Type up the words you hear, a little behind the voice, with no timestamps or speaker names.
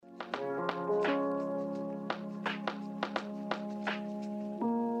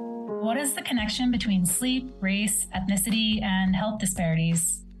What is the connection between sleep, race, ethnicity, and health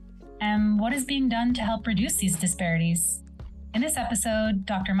disparities? And what is being done to help reduce these disparities? In this episode,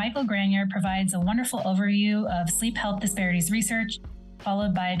 Dr. Michael Granier provides a wonderful overview of sleep health disparities research,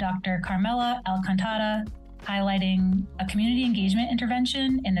 followed by Dr. Carmela Alcantara, highlighting a community engagement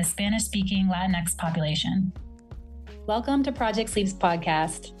intervention in the Spanish-speaking Latinx population. Welcome to Project Sleep's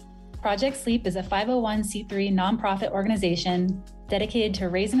podcast. Project Sleep is a 501c3 nonprofit organization dedicated to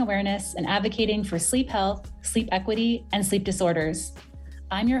raising awareness and advocating for sleep health, sleep equity, and sleep disorders.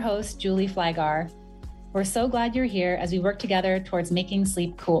 I'm your host, Julie Flygar. We're so glad you're here as we work together towards making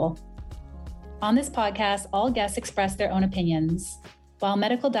sleep cool. On this podcast, all guests express their own opinions. While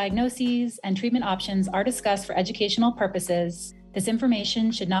medical diagnoses and treatment options are discussed for educational purposes, this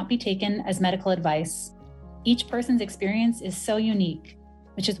information should not be taken as medical advice. Each person's experience is so unique,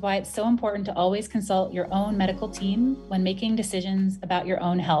 which is why it's so important to always consult your own medical team when making decisions about your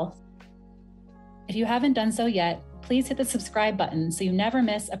own health. If you haven't done so yet, please hit the subscribe button so you never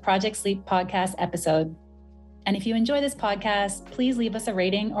miss a Project Sleep podcast episode. And if you enjoy this podcast, please leave us a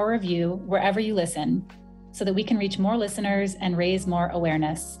rating or review wherever you listen so that we can reach more listeners and raise more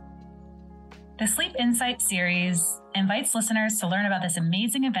awareness. The Sleep Insight series invites listeners to learn about this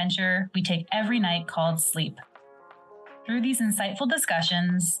amazing adventure we take every night called sleep. Through these insightful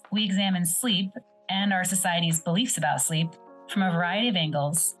discussions, we examine sleep and our society's beliefs about sleep from a variety of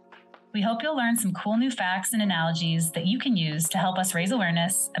angles. We hope you'll learn some cool new facts and analogies that you can use to help us raise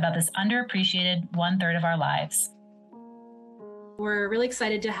awareness about this underappreciated 1/3 of our lives. We're really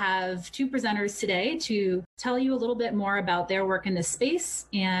excited to have two presenters today to tell you a little bit more about their work in this space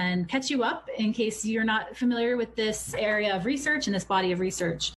and catch you up in case you're not familiar with this area of research and this body of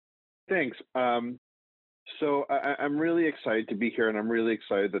research. Thanks. So I'm really excited to be here, and I'm really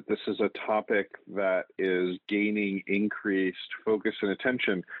excited that this is a topic that is gaining increased focus and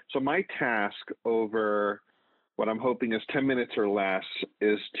attention. So my task over what I'm hoping is 10 minutes or less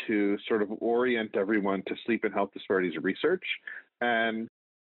is to sort of orient everyone to sleep and health disparities research. And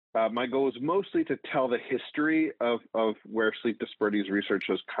my goal is mostly to tell the history of where sleep disparities research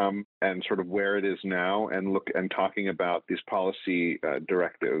has come and sort of where it is now, and talking about these policy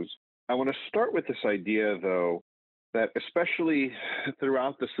directives. I want to start with this idea, though, that especially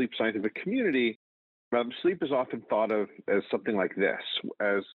throughout the sleep scientific community, sleep is often thought of as something like this,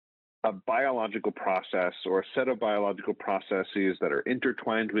 as a biological process or a set of biological processes that are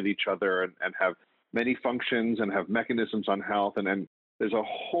intertwined with each other and have many functions and have mechanisms on health. And there's a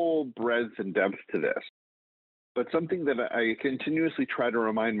whole breadth and depth to this. But something that I continuously try to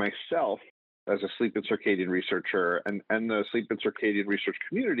remind myself as a sleep and circadian researcher and the sleep and circadian research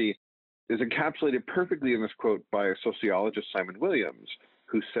community is encapsulated perfectly in this quote by a sociologist, Simon Williams,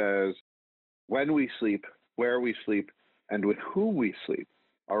 who says, "When we sleep, where we sleep, and with whom we sleep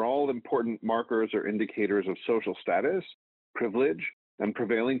are all important markers or indicators of social status, privilege, and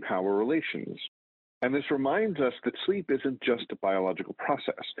prevailing power relations." And this reminds us that sleep isn't just a biological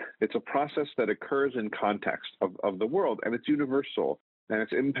process. It's a process that occurs in context of the world, and it's universal, and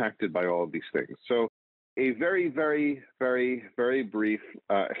it's impacted by all of these things. So a very, very, very, very brief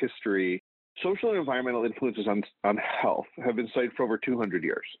history. Social and environmental influences on health have been studied for over 200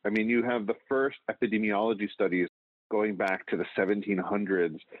 years. I mean, you have the first epidemiology studies going back to the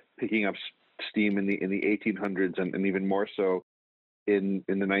 1700s, picking up steam in the 1800s, and even more so in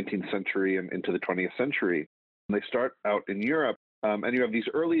the 19th century and into the 20th century. And they start out in Europe, and you have these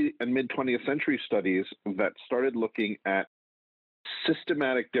early and mid-20th century studies that started looking at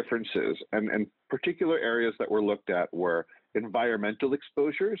systematic differences, and particular areas that were looked at were environmental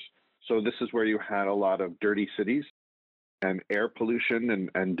exposures. So this is where you had a lot of dirty cities and air pollution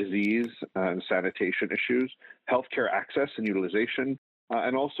and disease and sanitation issues, healthcare access and utilization,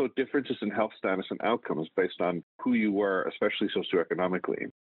 and also differences in health status and outcomes based on who you were, especially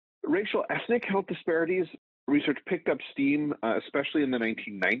socioeconomically. Racial ethnic health disparities research picked up steam, especially in the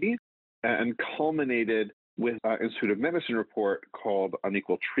 1990s, and culminated with an Institute of Medicine report called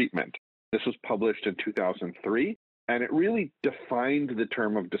Unequal Treatment. This was published in 2003, and it really defined the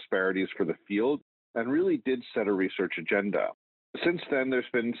term of disparities for the field and really did set a research agenda. Since then, there's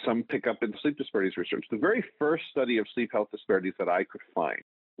been some pickup in sleep disparities research. The very first study of sleep health disparities that I could find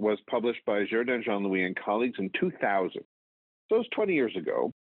was published by Jourdain Jean-Louis and colleagues in 2000. So it was 20 years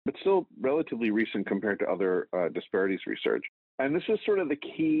ago, but still relatively recent compared to other disparities research. And this is sort of the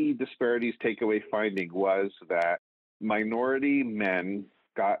key disparities takeaway finding, was that minority men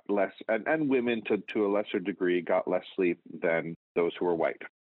got less, and women to a lesser degree got less sleep than those who were white.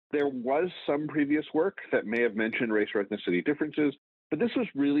 There was some previous work that may have mentioned race or ethnicity differences, but this was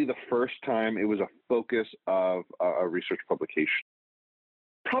really the first time it was a focus of a research publication.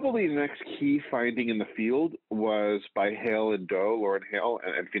 Probably the next key finding in the field was by Hale and Doe, Lauren Hale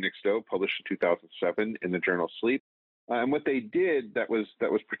and Phoenix Doe, published in 2007 in the journal Sleep. And what they did that was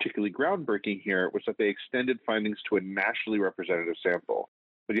particularly groundbreaking here was that they extended findings to a nationally representative sample.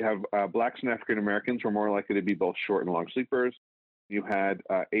 But you have Blacks and African Americans were more likely to be both short and long sleepers. You had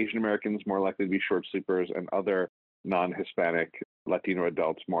Asian Americans more likely to be short sleepers, and other non-Hispanic Latino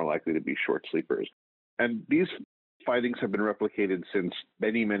adults more likely to be short sleepers. And these findings have been replicated since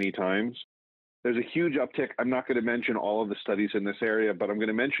many, many times. There's a huge uptick. I'm not going to mention all of the studies in this area, but I'm going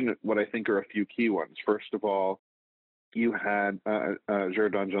to mention what I think are a few key ones. First of all, you had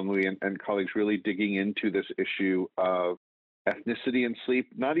Jourdan Jean-Louis and colleagues really digging into this issue of ethnicity and sleep,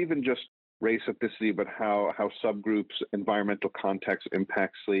 not even just race, ethnicity, but how subgroups, environmental context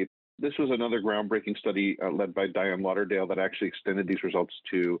impact sleep. This was another groundbreaking study led by Diane Lauderdale that actually extended these results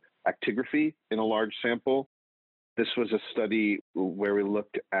to actigraphy in a large sample. This was a study where we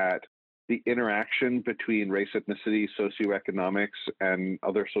looked at the interaction between race, ethnicity, socioeconomics, and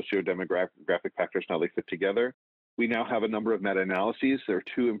other socio-demographic factors and how they fit together. We now have a number of meta-analyses. There are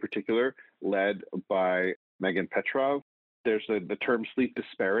two in particular, led by Megan Petrov. There's the term sleep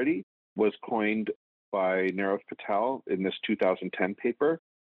disparity was coined by Nirav Patel in this 2010 paper.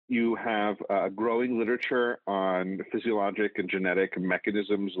 You have growing literature on physiologic and genetic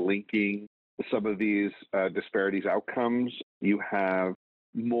mechanisms linking some of these disparities outcomes. You have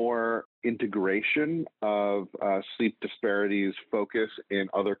more integration of sleep disparities focus in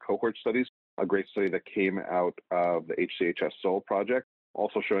other cohort studies. A great study that came out of the HCHS Soul project,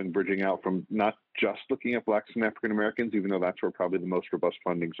 also showing bridging out from not just looking at Blacks and African Americans, even though that's where probably the most robust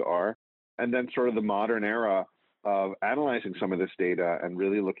findings are. And then sort of the modern era of analyzing some of this data and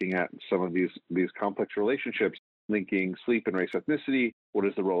really looking at some of these complex relationships linking sleep and race ethnicity. What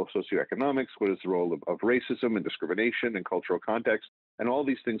is the role of socioeconomics? What is the role of racism and discrimination and cultural context? And all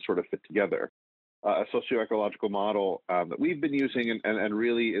these things sort of fit together. A socioecological model that we've been using and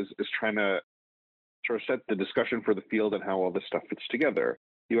really is trying to sort of set the discussion for the field and how all this stuff fits together.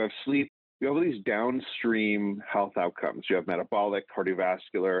 You have sleep, you have all these downstream health outcomes. You have metabolic,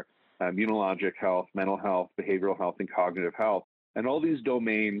 cardiovascular, immunologic health, mental health, behavioral health, and cognitive health. And all these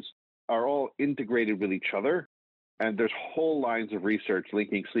domains are all integrated with each other. And there's whole lines of research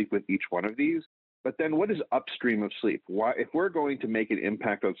linking sleep with each one of these. But then what is upstream of sleep? Why, if we're going to make an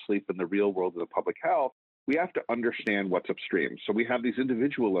impact on sleep in the real world of the public health, we have to understand what's upstream. So we have these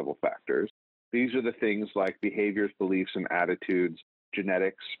individual level factors. These are the things like behaviors, beliefs, and attitudes,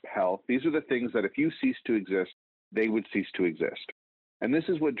 genetics, health. These are the things that if you cease to exist, they would cease to exist. And this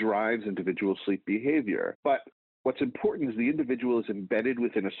is what drives individual sleep behavior. But what's important is the individual is embedded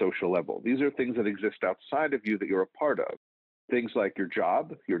within a social level. These are things that exist outside of you that you're a part of. Things like your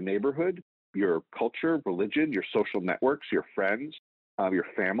job, your neighborhood, your culture, religion, your social networks, your friends, your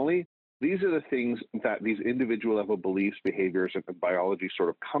family. These are the things that these individual level beliefs, behaviors, and biology sort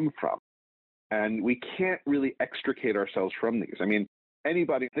of come from. And we can't really extricate ourselves from these. I mean,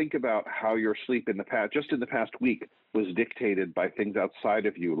 anybody think about how your sleep in the past, just in the past week, was dictated by things outside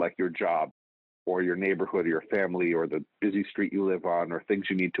of you, like your job or your neighborhood or your family or the busy street you live on or things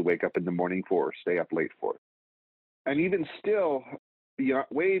you need to wake up in the morning for or stay up late for. And even still,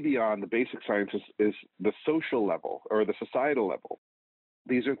 way beyond the basic sciences is the social level or the societal level.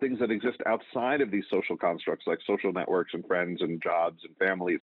 These are things that exist outside of these social constructs like social networks and friends and jobs and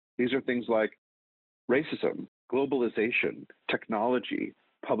families. These are things like racism, globalization, technology,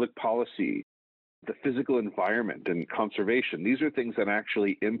 public policy, the physical environment and conservation. These are things that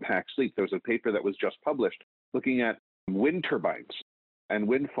actually impact sleep. There was a paper that was just published looking at wind turbines and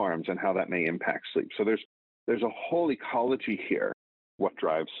wind farms and how that may impact sleep. So there's a whole ecology here, what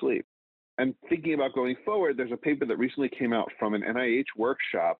drives sleep. And thinking about going forward, there's a paper that recently came out from an NIH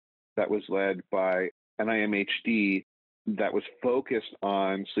workshop that was led by NIMHD that was focused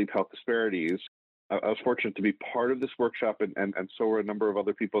on sleep health disparities. I was fortunate to be part of this workshop, and so were a number of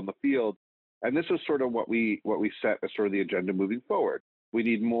other people in the field. And this was sort of what we set as sort of the agenda moving forward. We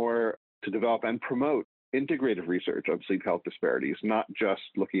need more to develop and promote integrative research on sleep health disparities, not just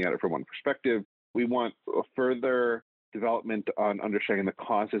looking at it from one perspective. We want a further development on understanding the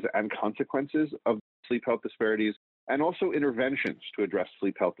causes and consequences of sleep health disparities, and also interventions to address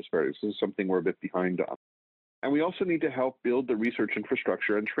sleep health disparities. This is something we're a bit behind on. And we also need to help build the research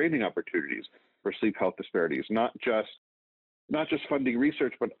infrastructure and training opportunities for sleep health disparities, not just funding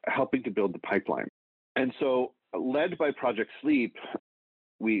research, but helping to build the pipeline. And so, led by Project Sleep,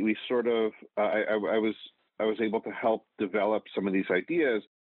 we sort of I was able to help develop some of these ideas.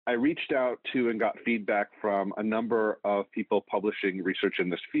 I reached out to and got feedback from a number of people publishing research in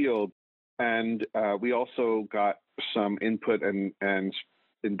this field, and we also got some input and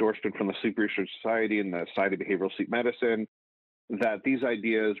endorsement from the Sleep Research Society and the Society of Behavioral Sleep Medicine, that these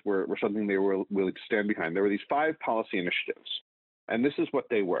ideas were something they were willing to stand behind. There were these 5 policy initiatives, and this is what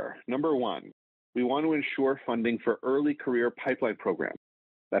they were. Number 1, we want to ensure funding for early career pipeline programs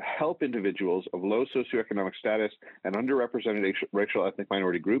that help individuals of low socioeconomic status and underrepresented racial ethnic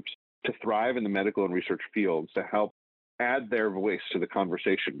minority groups to thrive in the medical and research fields, to help add their voice to the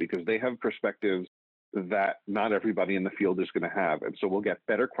conversation, because they have perspectives that not everybody in the field is going to have. And so we'll get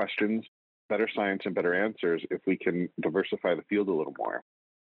better questions, better science, and better answers if we can diversify the field a little more.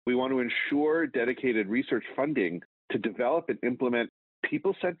 We want to ensure dedicated research funding to develop and implement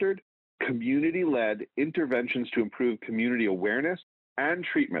people-centered, community-led interventions to improve community awareness and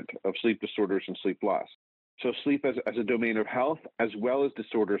treatment of sleep disorders and sleep loss. So sleep as a domain of health, as well as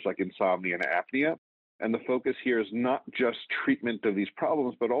disorders like insomnia and apnea. And the focus here is not just treatment of these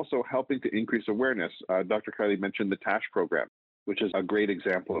problems, but also helping to increase awareness. Dr. Kiley mentioned the TASH program, which is a great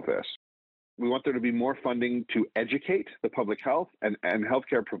example of this. We want there to be more funding to educate the public health and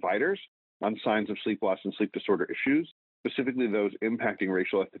healthcare providers on signs of sleep loss and sleep disorder issues, specifically those impacting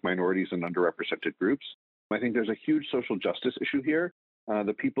racial ethnic minorities and underrepresented groups. I think there's a huge social justice issue here.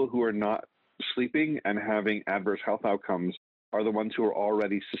 The people who are not sleeping and having adverse health outcomes are the ones who are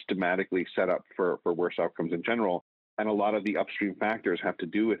already systematically set up for worse outcomes in general. And a lot of the upstream factors have to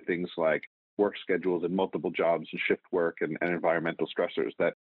do with things like work schedules and multiple jobs and shift work and environmental stressors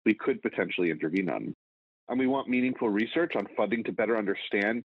that we could potentially intervene on. And we want meaningful research on funding to better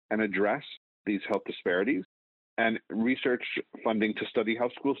understand and address these health disparities, and research funding to study how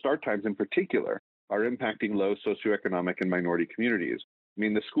school start times in particular are impacting low socioeconomic and minority communities. I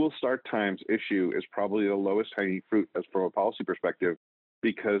mean, the school start times issue is probably the lowest hanging fruit as from a policy perspective,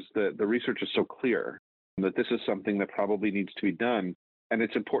 because the research is so clear that this is something that probably needs to be done. And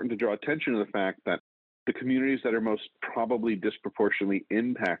it's important to draw attention to the fact that the communities that are most probably disproportionately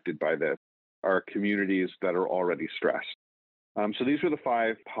impacted by this are communities that are already stressed. So these were the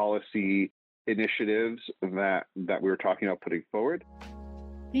 5 policy initiatives that we were talking about putting forward.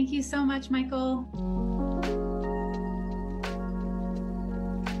 Thank you so much, Michael.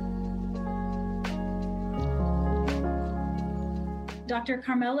 Dr.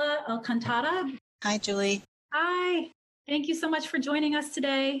 Carmela Alcantara. Hi, Julie. Hi. Thank you so much for joining us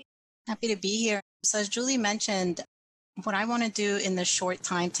today. Happy to be here. So as Julie mentioned, what I want to do in this short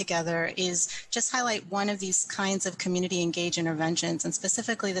time together is just highlight one of these kinds of community engaged interventions. And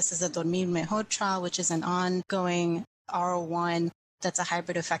specifically, this is a Dormir Mejor trial, which is an ongoing R01 that's a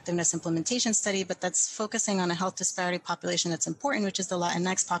hybrid effectiveness implementation study, but that's focusing on a health disparity population that's important, which is the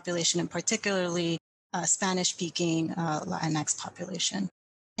Latinx population, and particularly Spanish-speaking Latinx population.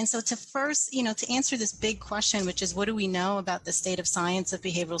 And so to first, to answer this big question, which is what do we know about the state of science of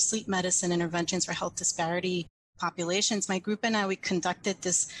behavioral sleep medicine interventions for health disparity populations, my group and I, we conducted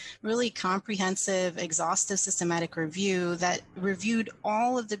this really comprehensive, exhaustive, systematic review that reviewed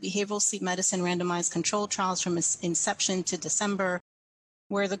all of the behavioral sleep medicine randomized controlled trials from inception to December,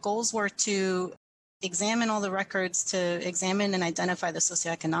 where the goals were to examine all the records, to examine and identify the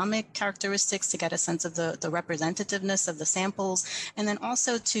socioeconomic characteristics to get a sense of the representativeness of the samples, and then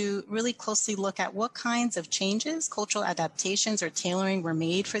also to really closely look at what kinds of changes, cultural adaptations or tailoring were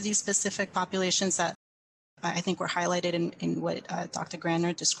made for these specific populations that I think were highlighted in what Dr.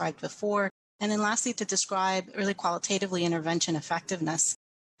 Granner described before. And then lastly, to describe really qualitatively intervention effectiveness.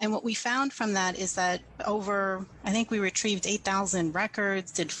 And what we found from that is that I think we retrieved 8,000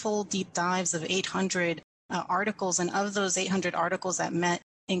 records, did full deep dives of 800 articles. And of those 800 articles that met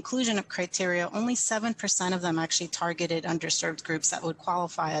inclusion criteria, only 7% of them actually targeted underserved groups that would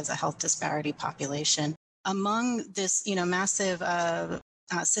qualify as a health disparity population. Among this, massive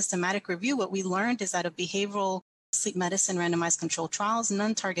systematic review, what we learned is that of behavioral sleep medicine randomized controlled trials,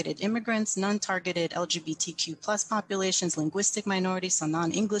 none targeted immigrants, none targeted LGBTQ plus populations, linguistic minorities, so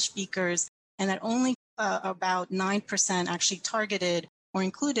non-English speakers, and that only about 9% actually targeted or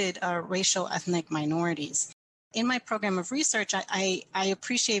included racial ethnic minorities. In my program of research, I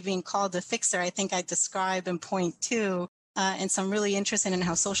appreciate being called the fixer. I think I describe in point 2, and so I'm really interested in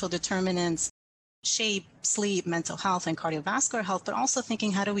how social determinants shape sleep, mental health, and cardiovascular health, but also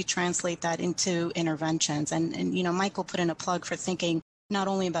thinking how do we translate that into interventions. And Michael put in a plug for thinking not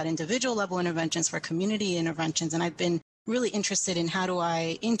only about individual level interventions, for community interventions. And I've been really interested in how do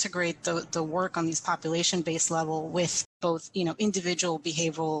I integrate the work on these population-based level with both, individual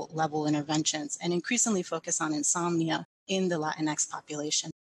behavioral level interventions, and increasingly focus on insomnia in the Latinx population.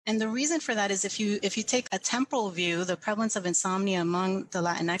 And the reason for that is if you take a temporal view, the prevalence of insomnia among the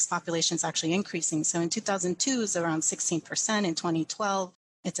Latinx population is actually increasing. So in 2002, it was around 16%. In 2012,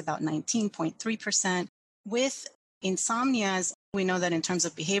 it's about 19.3%, with insomnia, as we know that in terms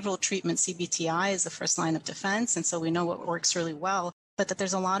of behavioral treatment, CBTI is the first line of defense. And so we know what works really well, but that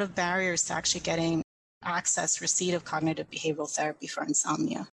there's a lot of barriers to actually getting access, receipt of cognitive behavioral therapy for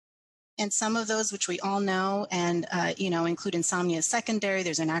insomnia. And some of those, which we all know, and include insomnia as secondary.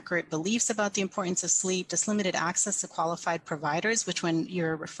 There's inaccurate beliefs about the importance of sleep, this limited access to qualified providers, which when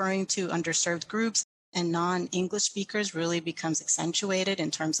you're referring to underserved groups and non-English speakers really becomes accentuated in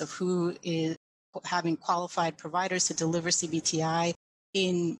terms of who is having qualified providers to deliver CBTI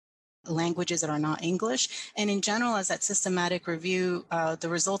in languages that are not English. And in general, as that systematic review, the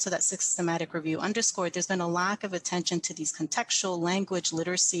results of that systematic review underscored, there's been a lack of attention to these contextual language,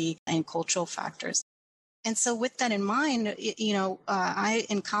 literacy, and cultural factors. And so with that in mind, I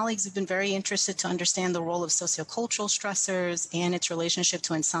and colleagues have been very interested to understand the role of sociocultural stressors and its relationship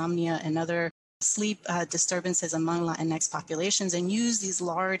to insomnia and other sleep disturbances among Latinx populations, and use these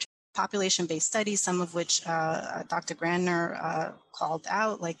large population-based studies, some of which Dr. Granner called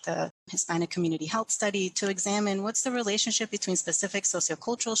out, like the Hispanic Community Health Study, to examine what's the relationship between specific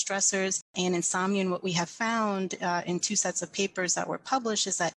sociocultural stressors and insomnia. And what we have found in two sets of papers that were published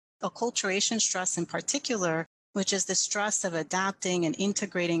is that acculturation stress in particular, which is the stress of adapting and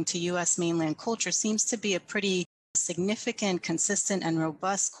integrating to U.S. mainland culture, seems to be a pretty significant, consistent, and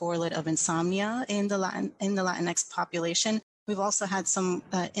robust correlate of insomnia in the Latinx population. We've also had some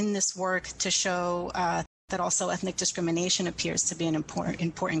in this work to show that also ethnic discrimination appears to be an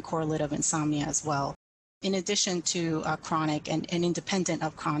important correlate of insomnia as well, in addition to chronic and independent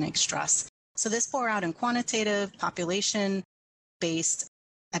of chronic stress. So this bore out in quantitative, population-based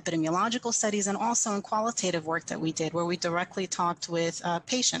epidemiological studies, and also in qualitative work that we did, where we directly talked with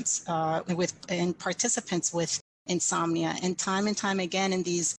patients and participants with insomnia. And time again in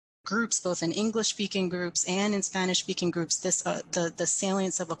these groups, both in English-speaking groups and in Spanish-speaking groups, the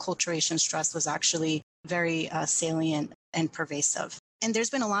salience of acculturation stress was actually very salient and pervasive. And there's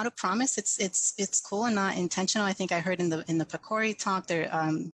been a lot of promise. It's cool and not intentional. I think I heard in the PCORI talk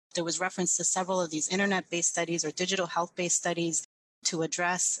there was reference to several of these internet-based studies or digital health-based studies to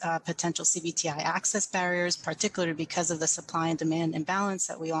address potential CBTI access barriers, particularly because of the supply and demand imbalance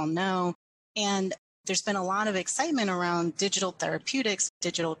that we all know. And there's been a lot of excitement around digital therapeutics,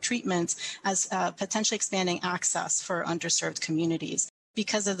 digital treatments as potentially expanding access for underserved communities.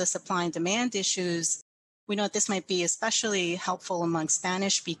 Because of the supply and demand issues, we know that this might be especially helpful among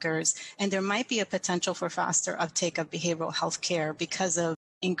Spanish speakers, and there might be a potential for faster uptake of behavioral health care because of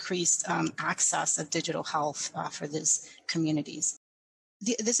increased access of digital health for these communities.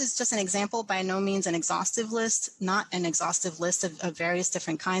 This is just an example, by no means an exhaustive list, not an exhaustive list of various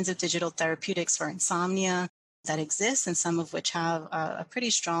different kinds of digital therapeutics for insomnia that exist, and some of which have a pretty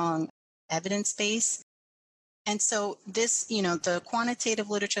strong evidence base. And so this, the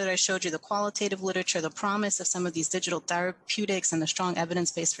quantitative literature that I showed you, the qualitative literature, the promise of some of these digital therapeutics and the strong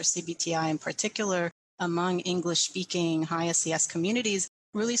evidence base for CBTI in particular among English-speaking high SES communities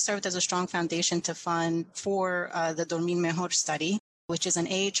really served as a strong foundation to fund for the Dormir Mejor study, which is an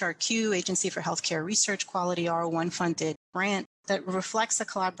AHRQ, Agency for Healthcare Research Quality, R01 funded grant that reflects a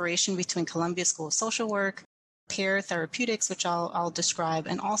collaboration between Columbia School of Social Work, Pear Therapeutics, which I'll describe,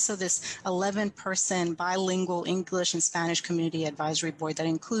 and also this 11-person bilingual English and Spanish community advisory board that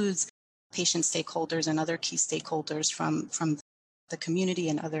includes patient stakeholders and other key stakeholders from the community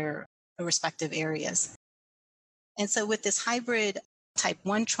and other respective areas. And so with this hybrid Type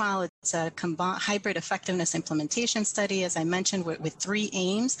 1 trial, it's a hybrid effectiveness implementation study, as I mentioned, with three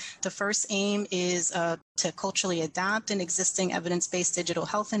aims. The first aim is to culturally adapt an existing evidence-based digital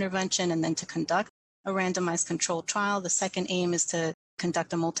health intervention and then to conduct a randomized controlled trial. The second aim is to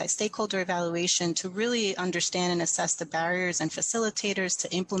conduct a multi-stakeholder evaluation to really understand and assess the barriers and facilitators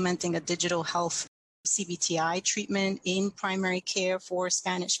to implementing a digital health CBTI treatment in primary care for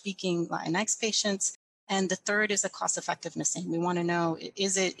Spanish-speaking Latinx patients. And the third is a cost effectiveness aim. We want to know,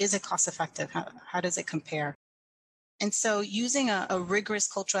 is it cost effective? How does it compare? And so using a rigorous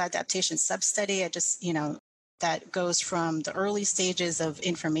cultural adaptation sub-study, that goes from the early stages of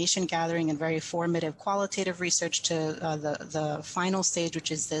information gathering and very formative qualitative research to the final stage, which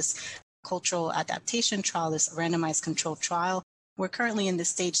is this cultural adaptation trial, this randomized controlled trial. We're currently in the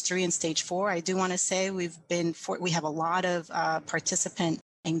stage 3 and stage 4. I do want to say we have a lot of participant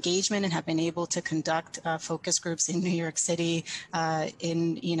engagement and have been able to conduct focus groups in New York City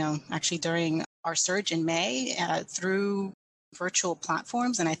actually during our surge in May through virtual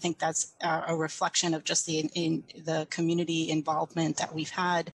platforms. And I think that's a reflection of just the community involvement that we've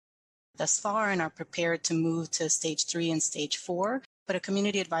had thus far and are prepared to move to stage 3 and stage 4. But a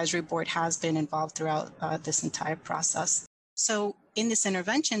community advisory board has been involved throughout this entire process. So in this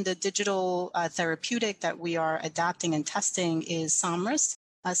intervention, the digital therapeutic that we are adapting and testing is Somryst.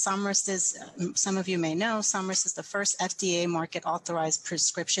 Somryst is, some of you may know, Somryst is the first FDA market authorized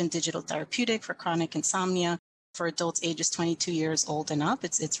prescription digital therapeutic for chronic insomnia for adults ages 22 years old and up.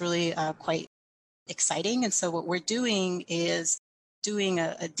 It's really quite exciting. And so what we're doing is doing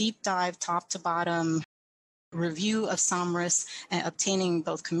a deep dive, top to bottom review of Somryst and obtaining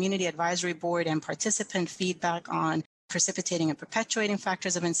both community advisory board and participant feedback on precipitating and perpetuating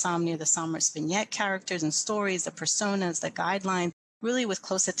factors of insomnia, the Somryst vignette characters and stories, the personas, the guidelines, really with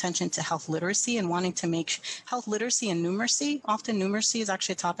close attention to health literacy and wanting to make health literacy and numeracy. Often numeracy is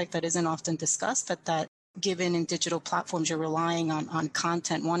actually a topic that isn't often discussed, but that given in digital platforms, you're relying on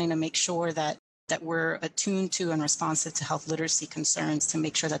content, wanting to make sure that we're attuned to and responsive to health literacy concerns to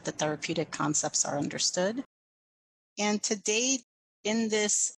make sure that the therapeutic concepts are understood. And to date, in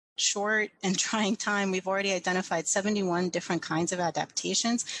this short and trying time, we've already identified 71 different kinds of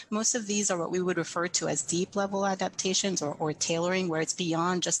adaptations. Most of these are what we would refer to as deep level adaptations or tailoring, where it's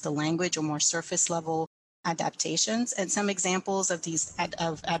beyond just the language or more surface level adaptations. And some examples of these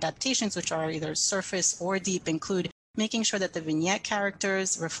adaptations, which are either surface or deep, include making sure that the vignette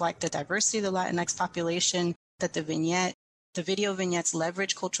characters reflect the diversity of the Latinx population, that the video vignettes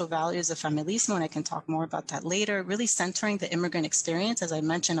leverage cultural values of feminismo, and I can talk more about that later, really centering the immigrant experience. As I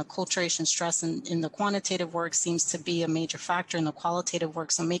mentioned, acculturation stress in the quantitative work seems to be a major factor in the qualitative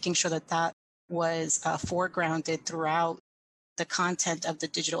work, so making sure that that was foregrounded throughout the content of the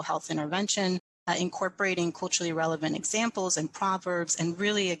digital health intervention, incorporating culturally relevant examples and proverbs, and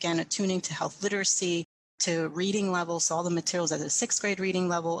really, again, attuning to health literacy, to reading levels, so all the materials at the 6th grade reading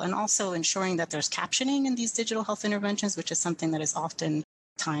level, and also ensuring that there's captioning in these digital health interventions, which is something that is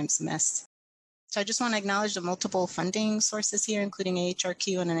oftentimes missed. So I just want to acknowledge the multiple funding sources here, including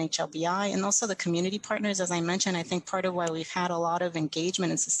AHRQ and NHLBI, and also the community partners. As I mentioned, I think part of why we've had a lot of engagement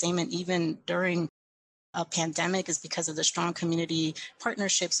and sustainment even during a pandemic is because of the strong community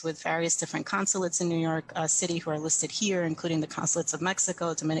partnerships with various different consulates in New York City who are listed here, including the consulates of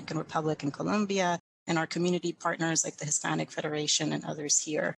Mexico, Dominican Republic, and Colombia, and our community partners like the Hispanic Federation and others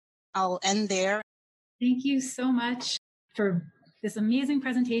here. I'll end there. Thank you so much for this amazing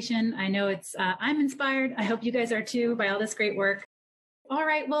presentation. I know I'm inspired. I hope you guys are too by all this great work. All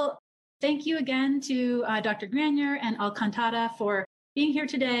right. Well, thank you again to Dr. Granier and Alcantara for being here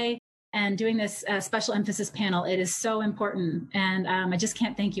today and doing this special emphasis panel. It is so important. And I just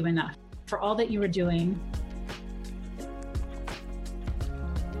can't thank you enough for all that you are doing.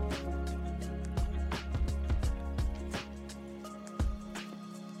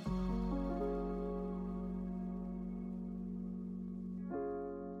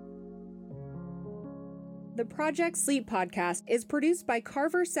 The Project Sleep podcast is produced by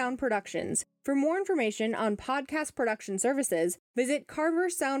Carver Sound Productions. For more information on podcast production services, visit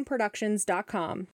carversoundproductions.com.